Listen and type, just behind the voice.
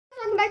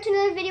back to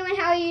another video, and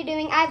how are you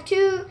doing? I have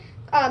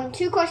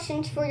two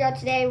questions for y'all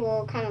today.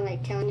 Well, kind of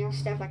like telling y'all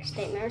stuff like a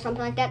statement or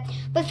something like that.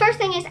 But the first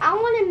thing is, I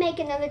want to make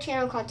another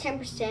channel called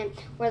 10%,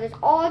 where there's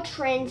all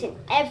trends and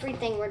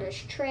everything, where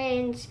there's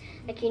trends,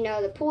 like, you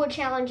know, the pool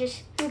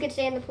challenges, who can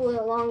stay in the pool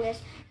the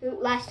longest,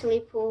 who last to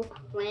leave pool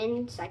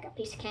wins, like a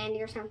piece of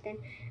candy or something,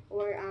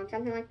 or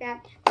something like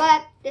that.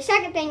 But the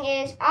second thing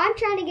is, I'm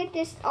trying to get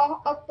this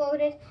all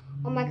uploaded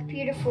on my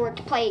computer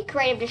to play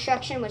Creative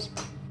Destruction, which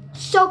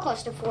so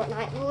close to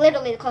Fortnite,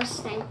 literally the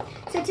closest thing.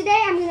 So today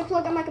I'm going to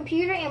plug on my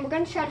computer and we're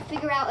going to try to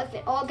figure out if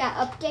it all got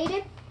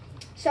updated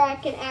so I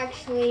can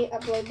actually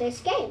upload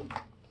this game.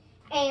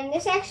 And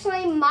this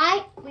actually we're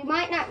not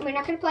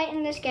going to play it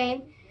in this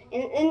game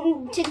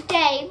and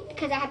today,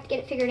 because I have to get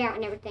it figured out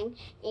and everything.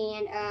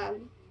 And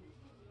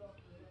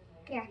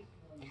yeah,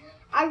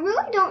 I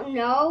really don't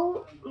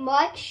know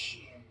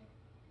much.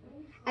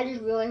 I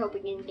just really hope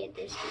we can get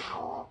this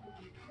all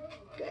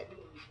good.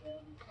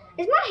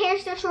 Is my hair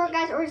still short,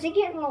 guys, or is it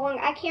getting long?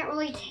 I can't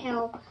really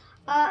tell.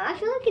 I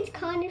feel like it's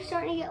kind of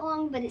starting to get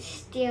long, but it's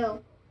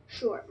still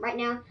short right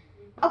now.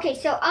 Okay,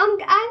 so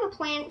I have a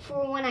plan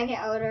for when I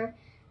get older.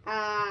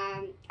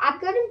 I'm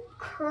going to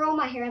curl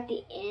my hair at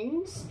the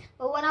ends,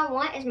 but what I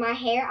want is my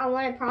hair, I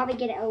want to probably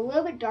get it a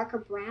little bit darker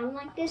brown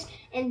like this,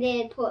 and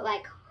then put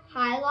like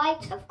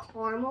highlights of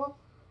caramel.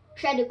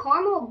 Should I do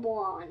caramel or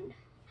blonde?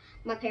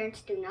 My parents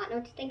do not know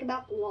what to think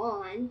about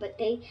blonde, but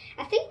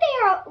I think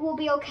they will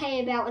be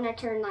okay about when I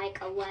turn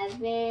like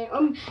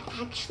 11.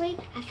 Actually,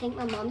 I think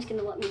my mom's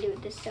gonna let me do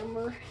it this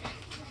summer.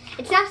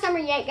 It's not summer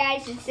yet,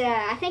 guys. It's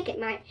I think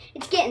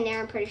it's getting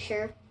there. I'm pretty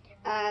sure,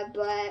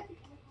 but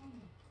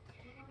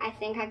I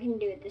think I can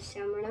do it this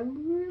summer, and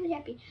I'm really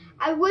happy.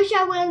 I wish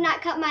I would have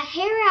not cut my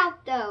hair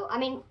out though. I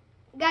mean,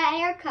 got a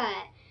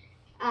haircut.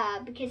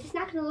 Because it's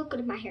not going to look good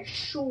if my hair's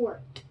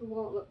short. It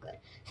won't look good.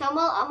 So I'm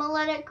gonna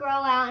let it grow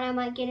out, and I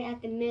might get it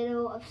at the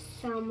middle of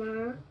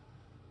summer.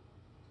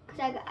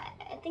 Because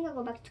I think I'll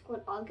go back to school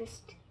in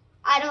August.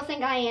 I don't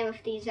think I am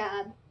if these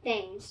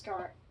things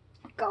start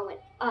going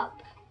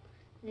up.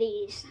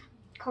 These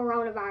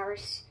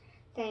coronavirus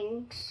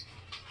things.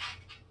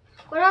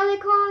 What are they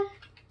called?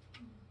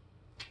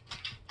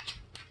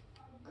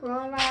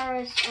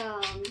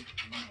 Coronavirus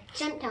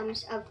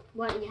symptoms of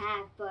what you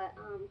have, but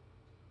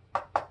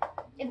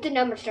if the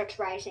number starts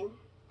rising,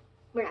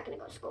 we're not going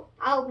to go to school.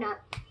 I hope not.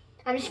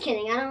 I'm just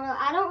kidding.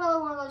 I don't really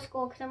want to go to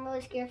school because I'm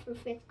really scared for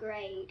 5th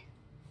grade.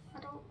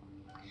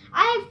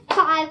 I have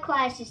 5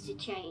 classes to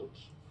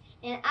change,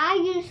 and I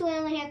usually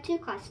only have 2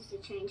 classes to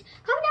change.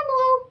 Comment down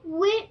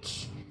below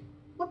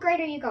what grade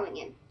are you going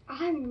in?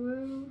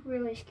 I'm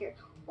really scared.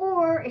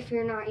 Or if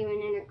you're not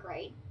even in a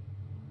grade.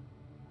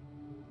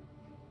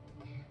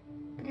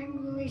 But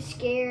I'm really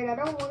scared. I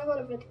don't want to go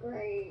to 5th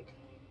grade.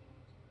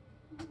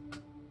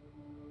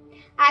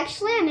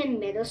 Actually, I'm in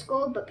middle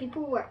school, but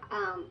people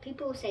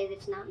say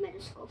that's not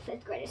middle school.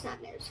 5th grade is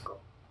not middle school.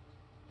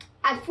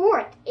 At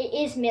 4th, it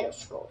is middle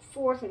school,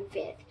 4th and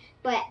 5th.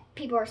 But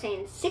people are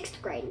saying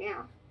 6th grade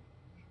now.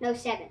 No,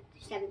 7th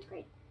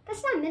grade.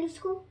 That's not middle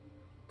school.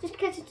 Just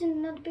because it's in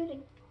another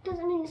building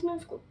doesn't mean it's middle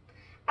school.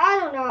 I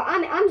don't know.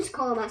 I'm just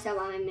calling myself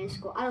I'm in middle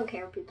school. I don't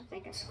care what people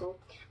think of school.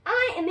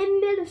 I am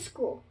in middle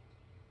school.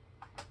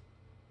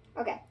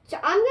 Okay, so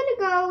I'm gonna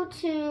go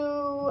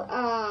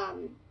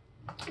to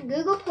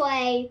Google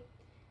Play,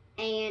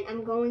 and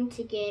I'm going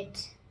to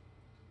get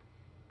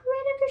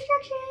Creative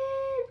Destruction.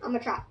 I'm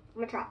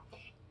gonna try.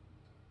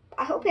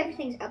 I hope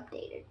everything's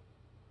updated.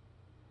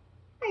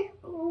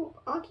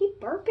 I'll keep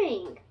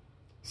burping.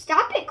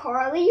 Stop it,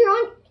 Carly. You're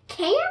on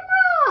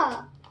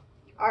camera.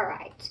 All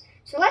right.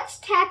 So let's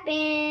tap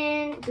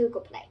in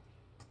Google Play.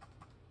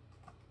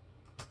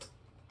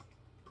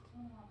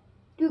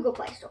 Google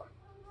Play Store.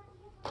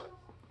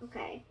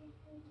 Okay.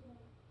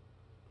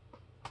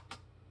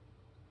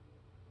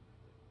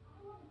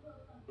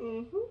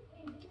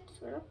 That's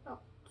what I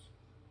thought.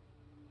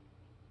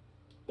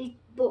 These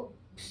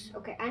books.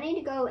 Okay, I need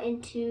to go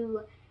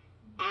into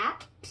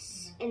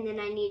apps, and then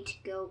I need to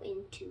go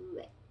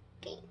into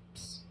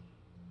games.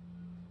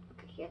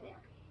 Okay, here they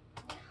are.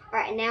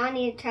 Alright, and now I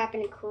need to tap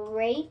into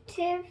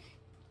Creative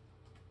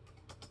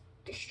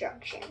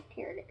Destruction.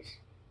 Here it is.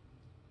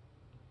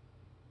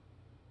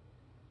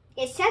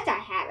 It says I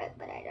have it,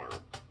 but I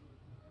don't.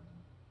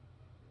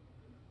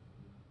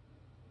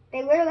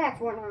 They literally have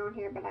Fortnite on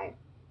here, but I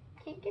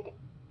can't get it.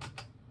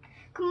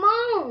 Come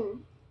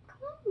on.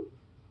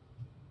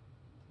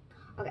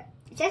 Okay,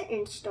 it says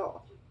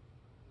install.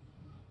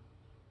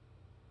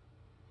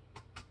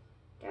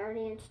 Did I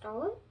already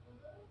install it?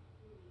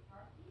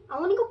 I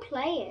want to go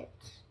play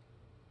it.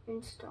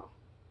 Install.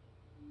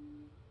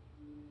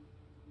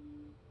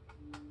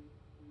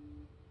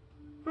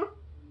 Huh?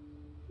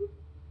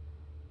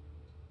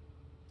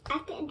 I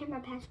have to enter my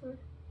password.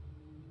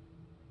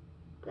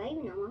 Do I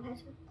even know my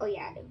password? Oh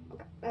yeah, I do.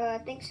 Okay. I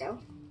think so.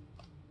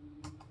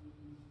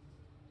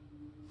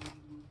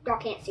 Y'all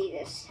can't see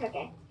this.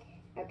 Okay.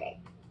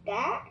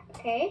 That.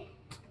 Okay.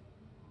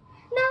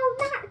 No,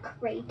 not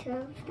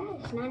creative.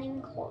 That is not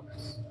even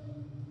close.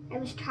 I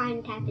was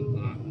trying to tap in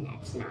that, and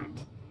that's not.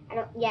 I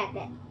don't. Yeah,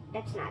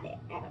 that's not it.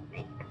 I don't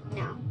think.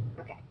 No.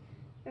 Okay.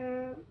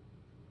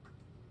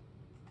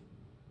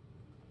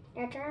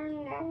 I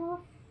turn that off.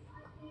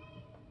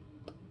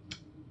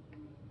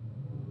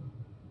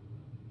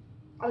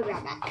 I'll be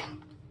right back.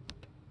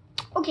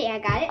 Okay, I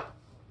got it.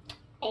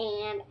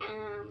 And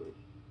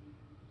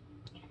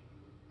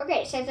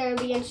okay, it says it'll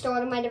be installed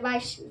on my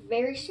device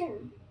very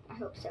soon. I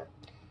hope so.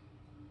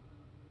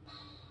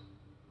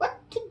 What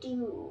to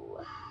do?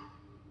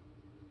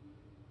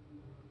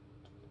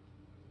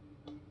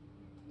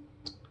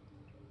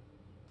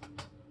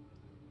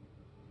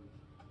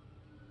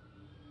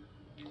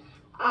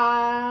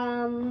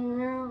 I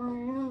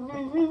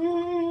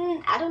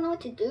don't know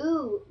what to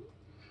do.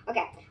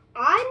 Okay, I'm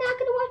not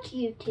gonna watch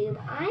YouTube.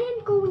 I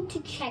am going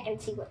to check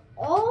and see what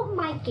all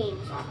my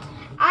games are.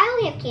 I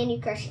only have Candy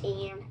Crush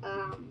and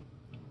I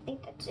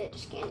think that's it,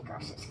 just Candy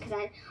Crushes.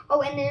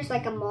 Oh, and there's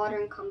like a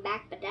Modern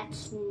Comeback, but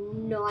that's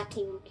not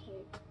even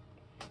kid.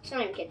 It's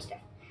not even kid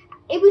stuff.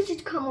 It was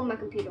just come on my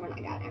computer when I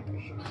got it, I'm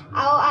pretty sure.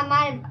 I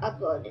might have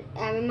uploaded.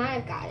 I might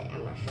have got it.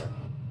 I'm not sure.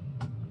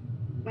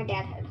 My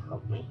dad had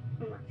helped me.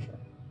 I'm not sure.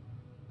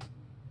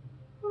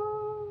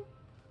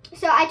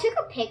 So I took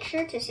a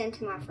picture to send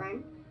to my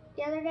friend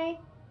the other day,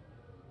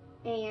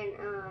 and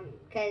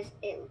cause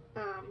it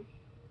oh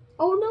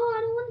no, I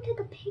don't want to take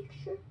a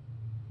picture.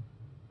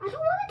 I don't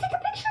want to take a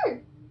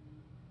picture.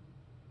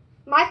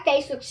 My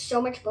face looks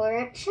so much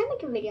blurry. Should I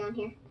make a video on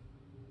here?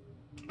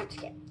 I'm just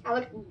kidding. I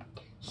look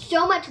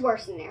so much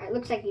worse in there. It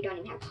looks like you don't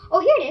even have. Oh,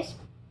 here it is.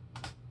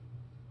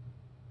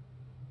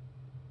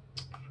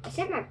 I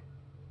sent my.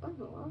 Oh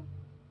no.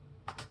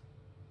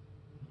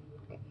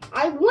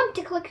 I want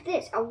to click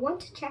this. I want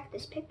to check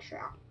this picture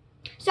out.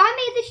 So I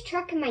made this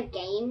truck in my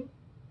game,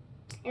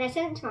 and I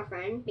sent it to my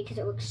friend because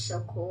it looks so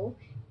cool.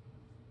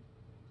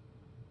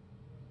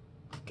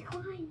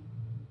 Decline.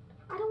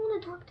 I don't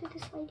want to talk to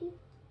this lady.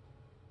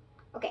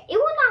 Okay, it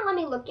will not let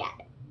me look at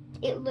it.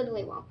 It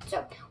literally won't.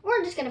 So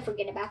we're just gonna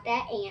forget about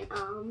that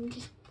and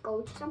just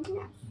go to something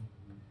else.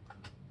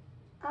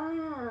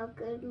 Ah,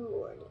 good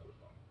lord.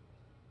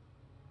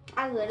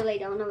 I literally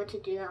don't know what to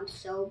do. I'm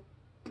so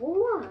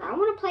bored. I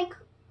want to play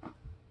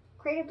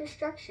Creative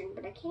Destruction,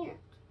 but I can't.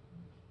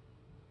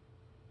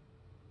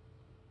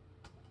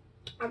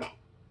 Okay,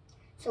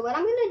 so what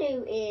I'm gonna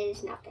do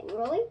is nothing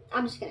really.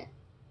 I'm just gonna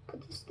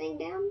put this thing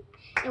down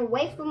and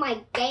wait for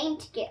my game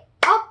to get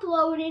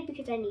uploaded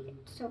because I need it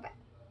so bad.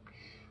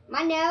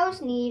 My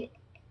nails need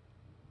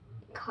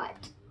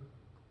cut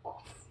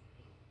off.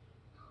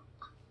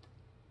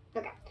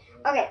 Okay,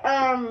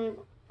 I'm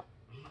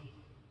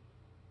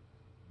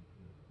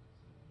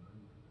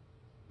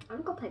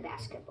gonna go play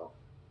basketball.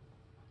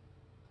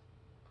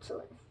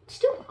 So it's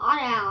too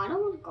hot out. I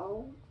don't want to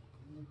go.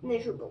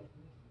 Miserable.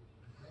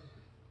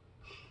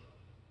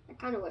 I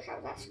kind of wish I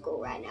was at school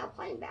right now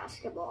playing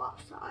basketball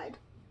outside.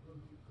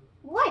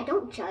 Why?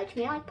 Don't judge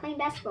me. I like playing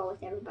basketball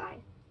with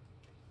everybody.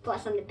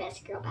 Plus, I'm the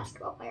best girl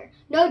basketball player.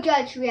 No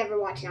judge who ever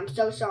watching. I'm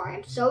so sorry.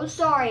 I'm so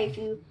sorry if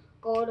you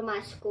go to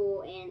my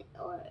school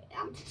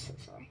I'm just so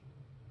sorry.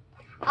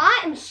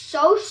 I am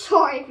so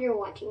sorry if you're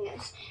watching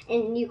this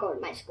and you go to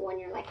my school and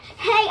you're like,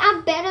 hey,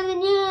 I'm better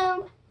than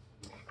you.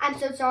 I'm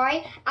so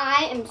sorry.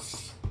 I am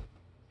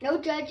no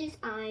judges.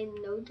 I'm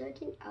no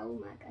judging. Oh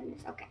my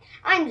goodness. Okay.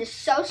 I'm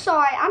just so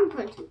sorry. I'm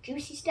putting some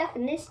juicy stuff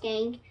in this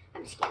game.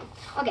 I'm just kidding.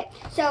 Okay.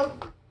 So,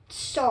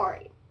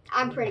 sorry.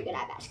 I'm pretty good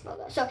at basketball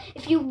though. So,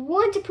 if you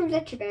want to prove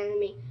that you're better than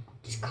me,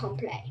 just come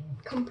play.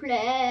 Come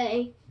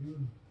play.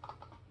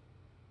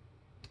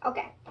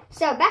 Okay.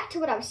 So, back to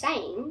what I was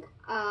saying.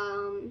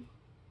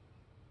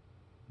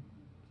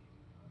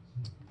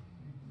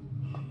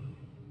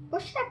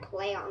 What should I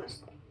play,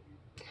 honestly?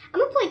 I'm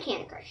going to play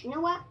Candy Crush. You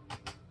know what?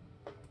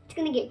 It's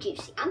going to get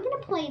juicy. I'm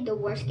going to play the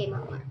worst game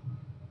on earth.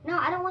 No,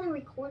 I don't want to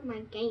record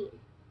my game.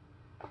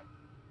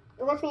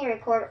 It wants me to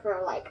record it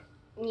for, like,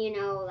 you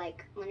know,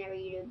 like, whenever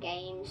you do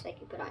games, like,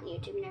 you put on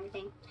YouTube and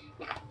everything.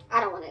 No, I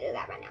don't want to do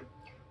that right now.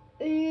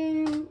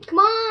 Come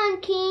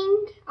on,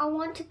 King. I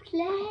want to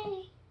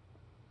play.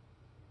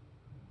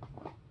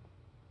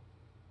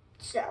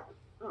 So,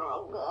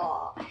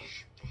 oh,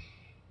 gosh.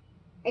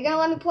 Are you going to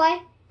let me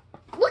play?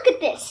 Look at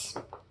this.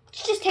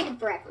 It's just taking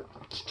forever.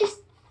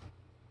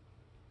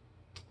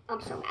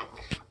 I'm so mad.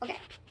 Okay.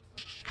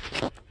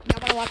 Y'all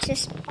wanna watch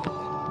this?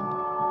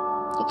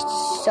 It's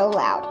so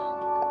loud.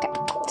 Okay,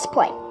 let's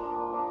play.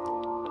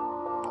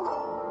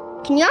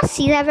 Can y'all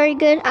see that very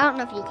good? I don't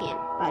know if you can,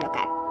 but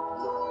okay.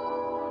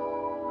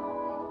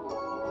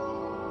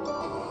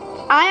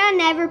 I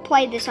never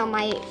played this on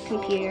my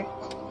computer.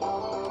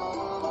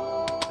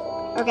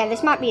 Okay,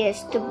 this might be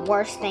the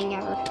worst thing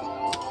ever.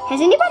 Has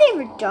anybody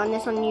ever done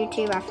this on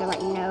YouTube? I feel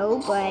like no,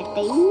 but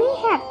they may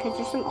have because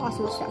there's some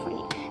awesome stuff on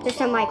YouTube. There's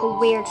some like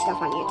weird stuff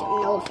on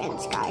YouTube. No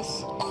offense,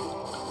 guys.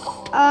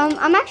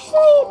 I'm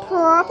actually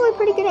probably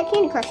pretty good at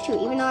Candy Crush too,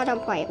 even though I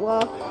don't play it.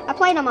 Well, I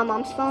played on my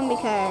mom's phone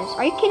because,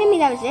 are you kidding me?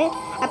 That was it?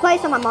 I played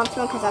this on my mom's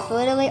phone because that's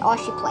literally all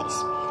she plays.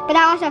 But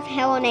I also have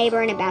Hello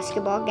Neighbor and a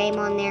basketball game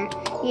on there.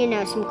 You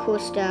know, some cool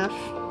stuff.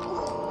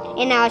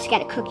 And now I just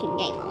got a cooking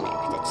game on there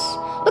because it's,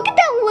 look at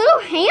that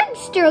little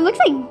hamster. It looks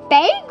like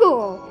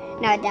Bagel.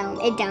 No, it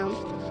don't. It don't.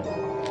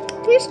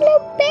 There's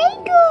little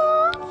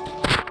Bagel.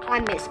 I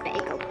miss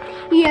Bagel.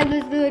 He had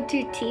those little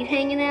two teeth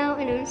hanging out,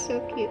 and it was so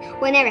cute.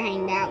 Well, it never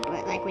hanged out,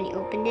 but like when you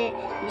opened it,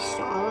 you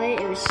saw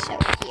it. It was so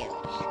cute.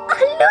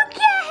 Oh, look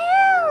at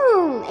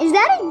him! Is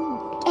that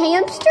a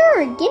hamster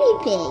or a guinea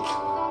pig?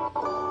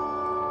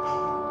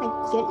 My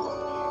goodness.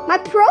 My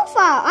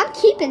profile. I'm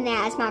keeping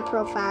that as my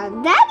profile.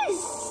 That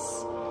is...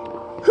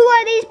 Who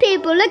are these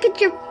people? Look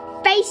at your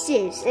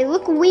faces. They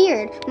look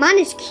weird. Mine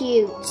is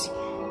cute.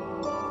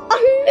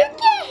 Oh,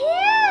 look at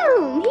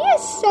him. He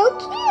is so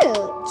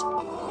cute.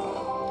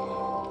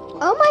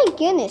 Oh my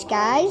goodness,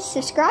 guys.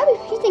 Subscribe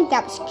if you think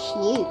that was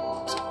cute.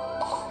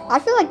 I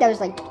feel like that was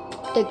like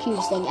the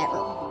cutest thing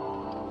ever.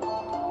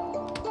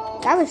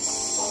 That was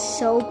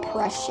so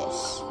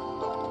precious.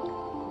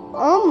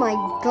 Oh my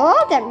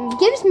god, that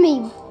gives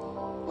me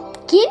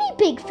guinea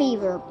pig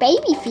fever.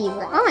 Baby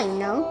fever. I don't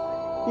know.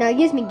 No, it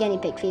gives me guinea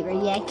pig fever.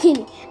 Yeah,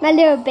 my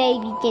little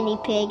baby guinea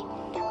pig.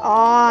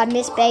 Oh, I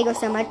miss Bagel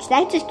so much.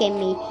 That just gave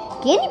me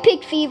guinea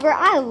pig fever.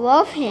 I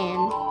love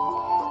him.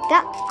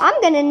 I'm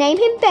going to name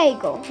him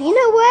Bagel. You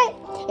know what?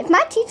 If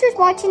my teacher's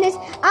watching this,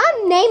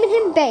 I'm naming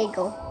him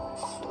Bagel.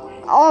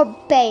 Oh,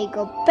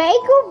 Bagel.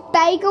 Bagel,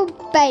 Bagel,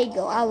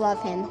 Bagel. I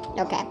love him.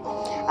 Okay.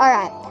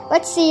 Alright.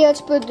 Let's see.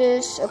 Let's put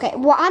this. Okay.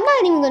 Well, I'm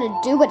not even going to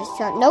do what it's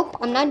telling. Nope.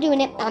 I'm not doing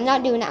it. I'm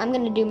not doing it. I'm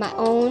going to do my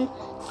own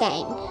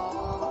thing.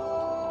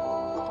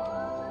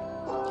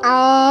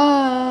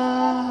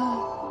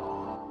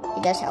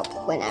 It does help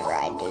whenever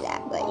I do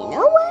that. But you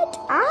know what?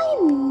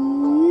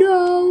 I'm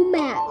no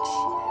match.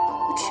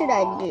 What should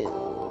I do?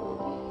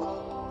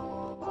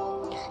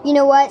 You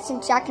know what?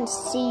 Since I can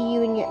see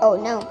you in your... Oh,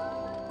 no.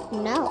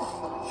 No.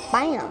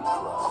 Bam.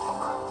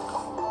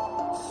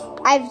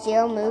 I have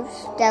 0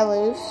 moves. Did I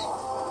lose?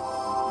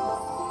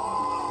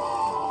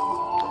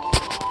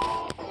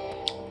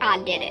 I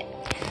did it.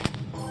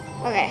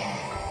 Okay.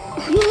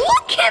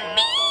 Look at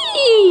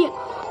me!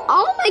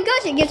 Oh my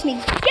gosh, it gives me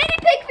guinea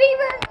pig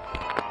fever!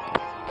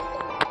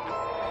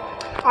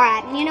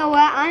 Alright, you know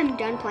what? I'm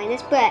done playing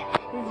this, but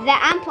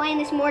I'm playing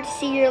this more to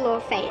see your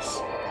little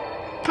face.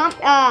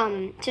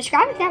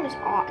 Subscribe if that was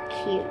all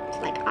cute.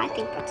 Like, I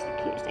think that's the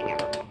cutest thing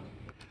ever.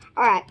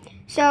 Alright,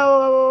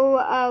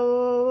 so,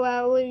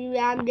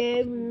 alright, I'm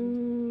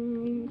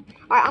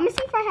gonna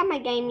see if I have my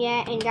game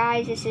yet, and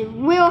guys,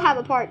 we'll have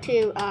a part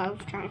 2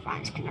 of trying to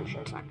find this, because I'm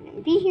sure it's not gonna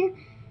be here,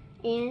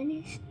 and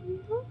it's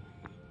not.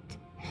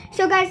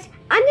 So, guys,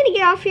 I'm gonna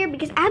get off here,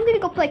 because I'm gonna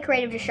go play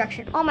Creative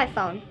Destruction on my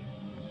phone.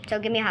 So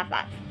give me a high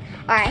five.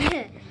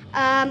 Alright.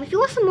 If you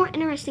want some more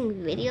interesting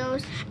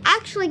videos,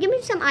 actually give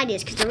me some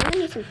ideas, because I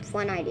really need some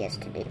fun ideas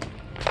to do.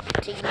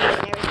 To use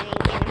and everything.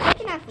 And I'm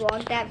thinking I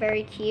vlogged that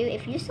very cute.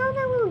 If you saw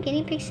that little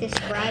guinea pig,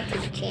 subscribe to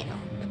the channel.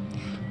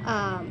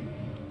 I'm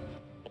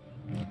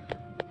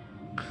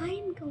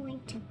going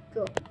to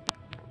go.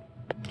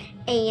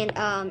 And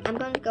I'm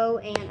going to go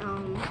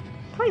and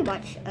probably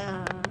watch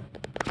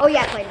oh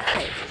yeah, play the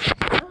plays.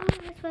 Oh,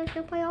 that's what I was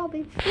gonna play all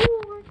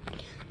before.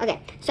 Okay,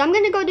 so I'm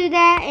gonna go do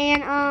that,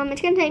 and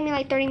it's gonna take me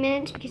like 30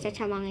 minutes because that's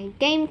how long a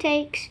game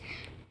takes.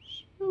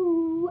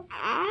 So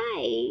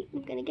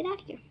I'm gonna get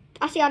out of here.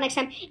 I'll see y'all next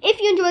time. If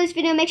you enjoyed this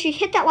video, make sure you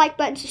hit that like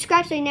button,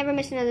 subscribe so you never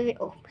miss another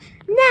video. Oh,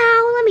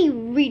 now let me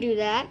redo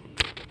that.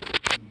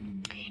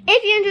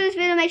 If you enjoyed this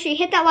video, make sure you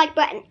hit that like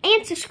button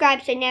and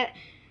subscribe so you never.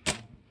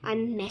 I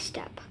messed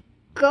up.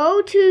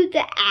 Go to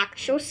the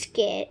actual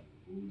skit.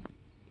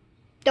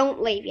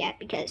 Don't leave yet,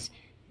 because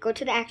go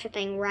to the actual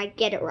thing where I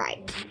get it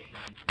right.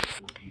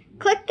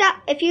 Click that.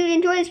 If you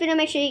enjoyed this video,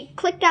 make sure you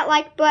click that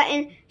like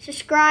button,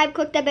 subscribe,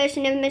 click that bell so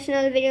you never miss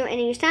another video,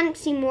 and you sign up to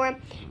see more,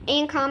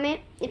 and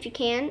comment if you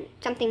can.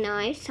 Something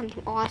nice,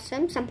 something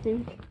awesome,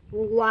 something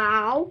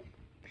wow.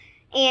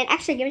 And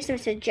actually give me some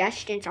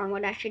suggestions on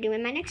what I should do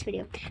in my next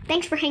video.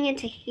 Thanks for hanging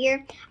to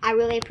here. I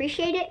really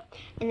appreciate it.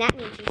 And that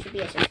means you should be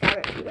a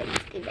subscriber if you wait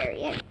to the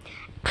very end.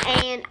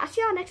 And I'll see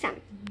y'all next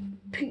time.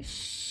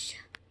 Peace.